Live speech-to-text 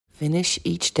Finish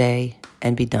each day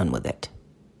and be done with it.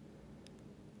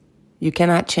 You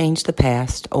cannot change the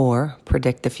past or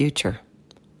predict the future.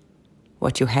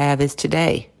 What you have is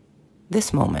today,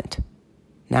 this moment,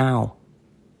 now.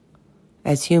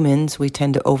 As humans, we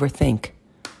tend to overthink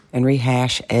and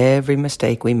rehash every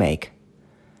mistake we make.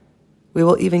 We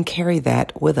will even carry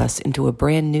that with us into a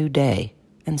brand new day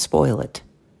and spoil it,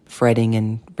 fretting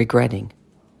and regretting.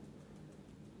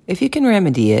 If you can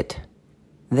remedy it,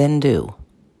 then do.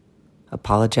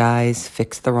 Apologize,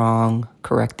 fix the wrong,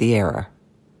 correct the error.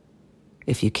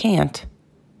 If you can't,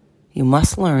 you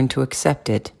must learn to accept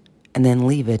it and then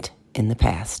leave it in the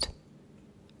past.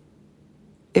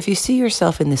 If you see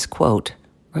yourself in this quote,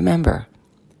 remember,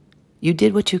 you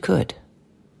did what you could.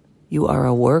 You are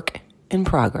a work in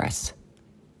progress.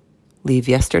 Leave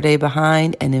yesterday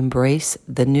behind and embrace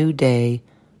the new day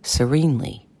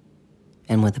serenely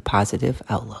and with a positive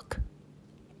outlook.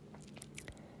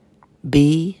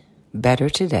 Be better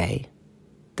today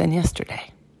than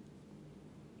yesterday.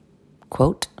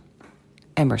 Quote,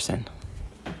 Emerson.